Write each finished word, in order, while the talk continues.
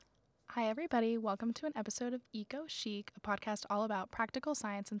Hi, everybody. Welcome to an episode of Eco Chic, a podcast all about practical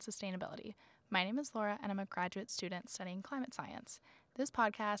science and sustainability. My name is Laura, and I'm a graduate student studying climate science. This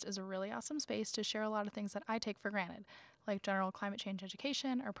podcast is a really awesome space to share a lot of things that I take for granted, like general climate change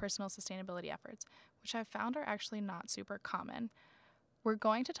education or personal sustainability efforts, which I've found are actually not super common. We're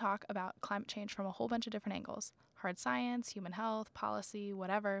going to talk about climate change from a whole bunch of different angles: hard science, human health, policy,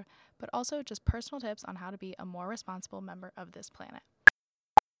 whatever, but also just personal tips on how to be a more responsible member of this planet.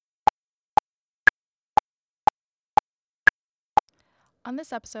 On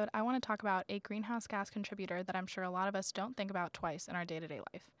this episode, I want to talk about a greenhouse gas contributor that I'm sure a lot of us don't think about twice in our day-to-day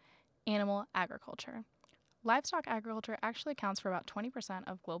life: animal agriculture. Livestock agriculture actually accounts for about 20%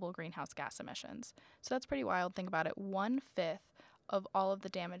 of global greenhouse gas emissions. So that's pretty wild. Think about it. 1/5 of all of the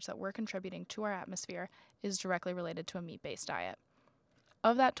damage that we're contributing to our atmosphere is directly related to a meat-based diet.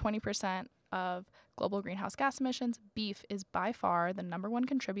 Of that 20% of global greenhouse gas emissions, beef is by far the number one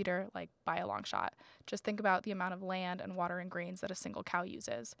contributor, like by a long shot. Just think about the amount of land and water and grains that a single cow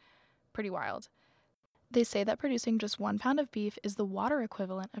uses. Pretty wild. They say that producing just 1 pound of beef is the water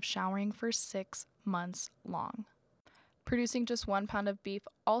equivalent of showering for 6 months long. Producing just 1 pound of beef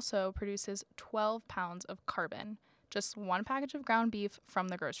also produces 12 pounds of carbon. Just one package of ground beef from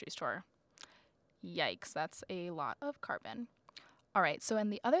the grocery store. Yikes, that's a lot of carbon. All right, so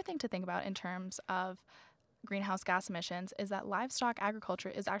and the other thing to think about in terms of greenhouse gas emissions is that livestock agriculture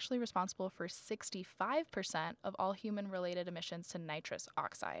is actually responsible for 65% of all human-related emissions to nitrous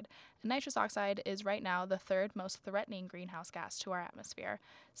oxide. And nitrous oxide is right now the third most threatening greenhouse gas to our atmosphere,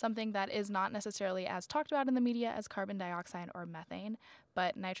 something that is not necessarily as talked about in the media as carbon dioxide or methane,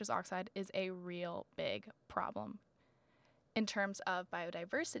 but nitrous oxide is a real big problem. In terms of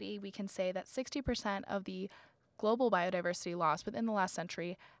biodiversity, we can say that 60% of the global biodiversity loss within the last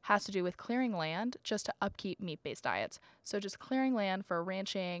century has to do with clearing land just to upkeep meat-based diets. So just clearing land for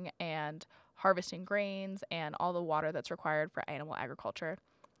ranching and harvesting grains and all the water that's required for animal agriculture.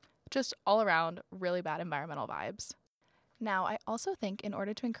 Just all around really bad environmental vibes. Now, I also think in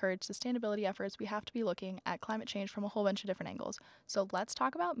order to encourage sustainability efforts, we have to be looking at climate change from a whole bunch of different angles. So let's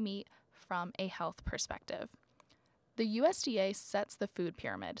talk about meat from a health perspective. The USDA sets the food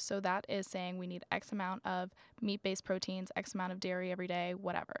pyramid, so that is saying we need X amount of meat-based proteins, X amount of dairy every day,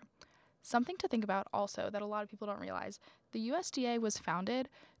 whatever. Something to think about also that a lot of people don't realize: the USDA was founded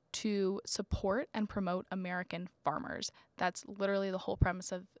to support and promote American farmers. That's literally the whole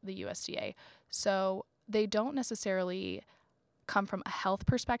premise of the USDA. So they don't necessarily come from a health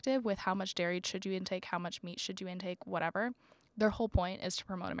perspective with how much dairy should you intake, how much meat should you intake, whatever. Their whole point is to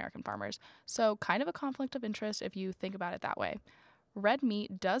promote American farmers. So kind of a conflict of interest if you think about it that way. Red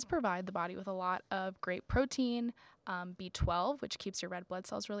meat does provide the body with a lot of great protein, B12, which keeps your red blood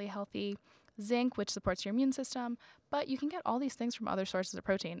cells really healthy, zinc, which supports your immune system, but you can get all these things from other sources of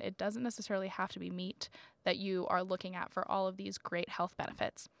protein. It doesn't necessarily have to be meat that you are looking at for all of these great health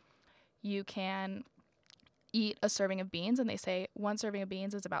benefits. You can eat a serving of beans, and they say 1 serving of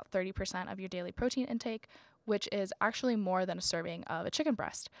beans is about 30% of your daily protein intake, which is actually more than a serving of a chicken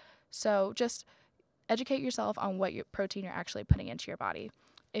breast. So just educate yourself on what protein you're actually putting into your body.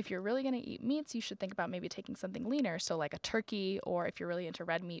 If you're really going to eat meats, you should think about maybe taking something leaner, so like a turkey, or if you're really into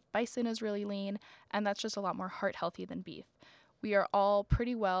red meat, bison is really lean, and that's just a lot more heart healthy than beef. We are all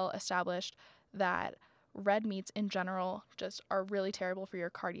pretty well established that red meats in general just are really terrible for your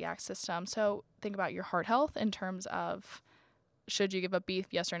cardiac system. So think about your heart health in terms of, should you give up beef,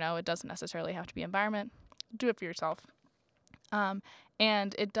 yes or no? It doesn't necessarily have to be environment. Do it for yourself. And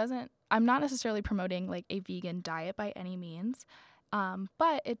I'm not necessarily promoting like a vegan diet by any means,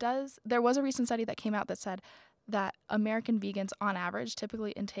 but there was a recent study that came out that said that American vegans on average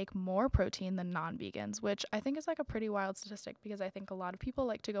typically intake more protein than non-vegans, which I think is like a pretty wild statistic, because I think a lot of people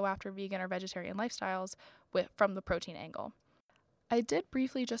like to go after vegan or vegetarian lifestyles from the protein angle. I did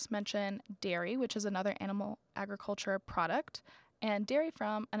briefly just mention dairy, which is another animal agriculture product, and dairy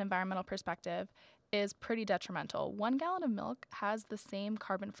from an environmental perspective is pretty detrimental. 1 gallon of milk has the same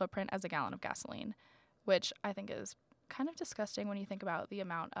carbon footprint as a gallon of gasoline, which I think is kind of disgusting when you think about the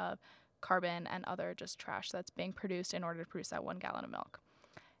amount of carbon and other just trash that's being produced in order to produce that 1 gallon of milk.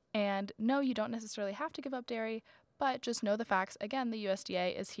 And no, you don't necessarily have to give up dairy, but just know the facts. Again, the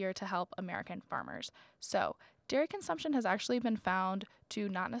USDA is here to help American farmers. So dairy consumption has actually been found to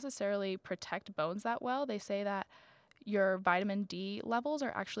not necessarily protect bones that well. They say that your vitamin D levels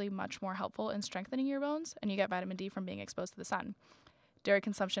are actually much more helpful in strengthening your bones, and you get vitamin D from being exposed to the sun. Dairy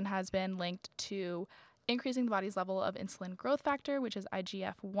consumption has been linked to increasing the body's level of insulin growth factor, which is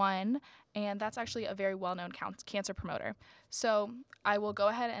IGF-1, and that's actually a very well-known cancer promoter. So I will go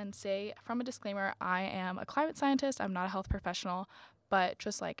ahead and say from a disclaimer, I am a climate scientist. I'm not a health professional, but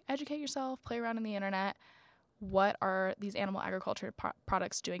just like educate yourself, play around in the internet. What are these animal agriculture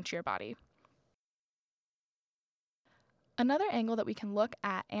products doing to your body? Another angle that we can look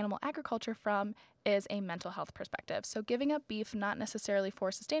at animal agriculture from is a mental health perspective. So giving up beef not necessarily for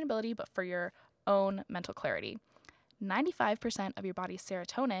sustainability, but for your own mental clarity. 95% of your body's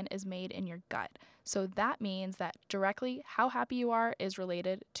serotonin is made in your gut. So that means that directly how happy you are is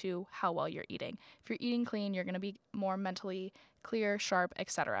related to how well you're eating. If you're eating clean, you're going to be more mentally clear, sharp,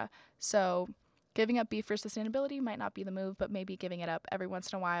 etc. So giving up beef for sustainability might not be the move, but maybe giving it up every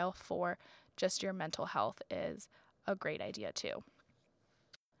once in a while for just your mental health is a great idea too.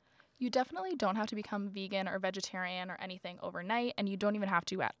 You definitely don't have to become vegan or vegetarian or anything overnight, and you don't even have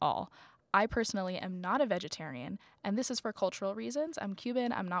to at all. I personally am not a vegetarian, and this is for cultural reasons. I'm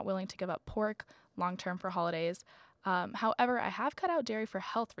Cuban. I'm not willing to give up pork long term for holidays. However, I have cut out dairy for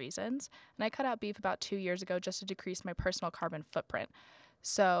health reasons, and I cut out beef about 2 years ago just to decrease my personal carbon footprint.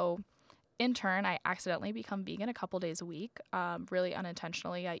 So, in turn, I accidentally become vegan a couple days a week, really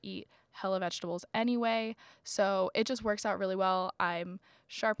unintentionally. I eat hella vegetables anyway, so it just works out really well. I'm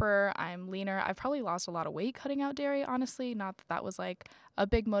sharper, I'm leaner. I've probably lost a lot of weight cutting out dairy, honestly. Not that that was like a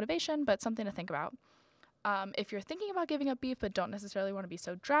big motivation, but something to think about. If you're thinking about giving up beef but don't necessarily want to be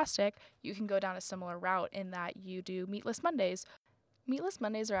so drastic, you can go down a similar route in that you do Meatless Mondays. Meatless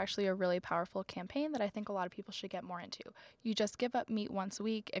Mondays are actually a really powerful campaign that I think a lot of people should get more into. You just give up meat once a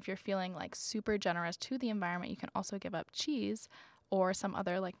week. If you're feeling like super generous to the environment, you can also give up cheese or some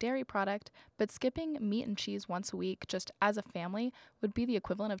other like dairy product, but skipping meat and cheese once a week just as a family would be the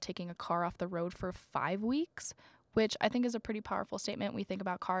equivalent of taking a car off the road for 5 weeks, which I think is a pretty powerful statement. We think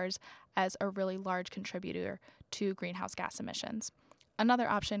about cars as a really large contributor to greenhouse gas emissions. Another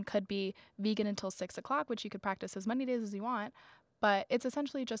option could be vegan until 6 o'clock, which you could practice as many days as you want, but it's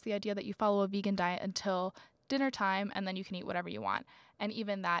essentially just the idea that you follow a vegan diet until dinner time and then you can eat whatever you want. And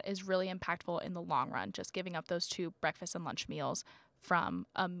even that is really impactful in the long run, just giving up those 2 breakfast and lunch meals from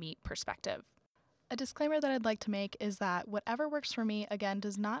a meat perspective. A disclaimer that I'd like to make is that whatever works for me, again,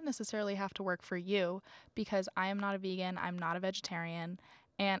 does not necessarily have to work for you, because I am not a vegan, I'm not a vegetarian,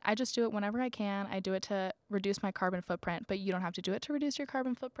 and I just do it whenever I can. I do it to reduce my carbon footprint, but you don't have to do it to reduce your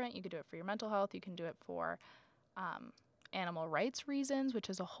carbon footprint. You can do it for your mental health, you can do it for animal rights reasons, which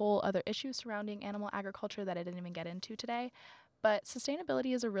is a whole other issue surrounding animal agriculture that I didn't even get into today. But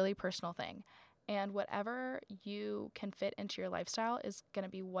sustainability is a really personal thing, and whatever you can fit into your lifestyle is going to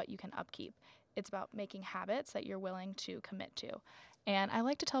be what you can upkeep. It's about making habits that you're willing to commit to. And I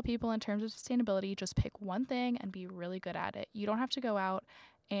like to tell people, in terms of sustainability, just pick one thing and be really good at it. You don't have to go out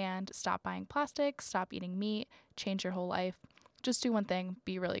and stop buying plastic, stop eating meat, change your whole life. Just do one thing,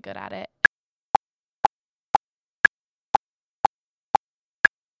 be really good at it.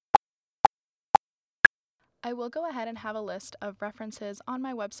 I will go ahead and have a list of references on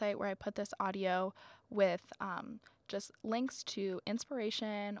my website where I put this audio with just links to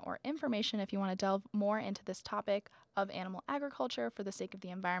inspiration or information if you want to delve more into this topic of animal agriculture for the sake of the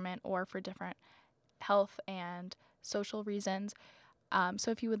environment or for different health and social reasons.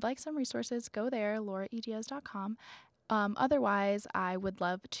 So if you would like some resources, go there, lauraediaz.com. Otherwise, I would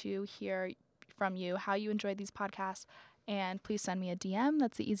love to hear from you how you enjoyed these podcasts. And please send me a DM.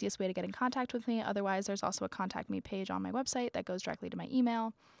 That's the easiest way to get in contact with me. Otherwise, there's also a contact me page on my website that goes directly to my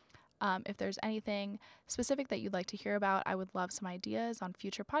email. If there's anything specific that you'd like to hear about, I would love some ideas on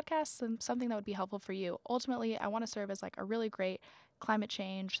future podcasts and something that would be helpful for you. Ultimately, I want to serve as like a really great climate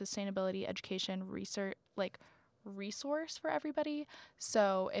change, sustainability, education, research, resource for everybody.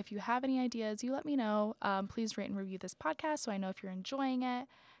 So if you have any ideas, you let me know. Please rate and review this podcast so I know if you're enjoying it.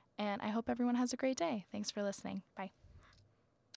 And I hope everyone has a great day. Thanks for listening. Bye.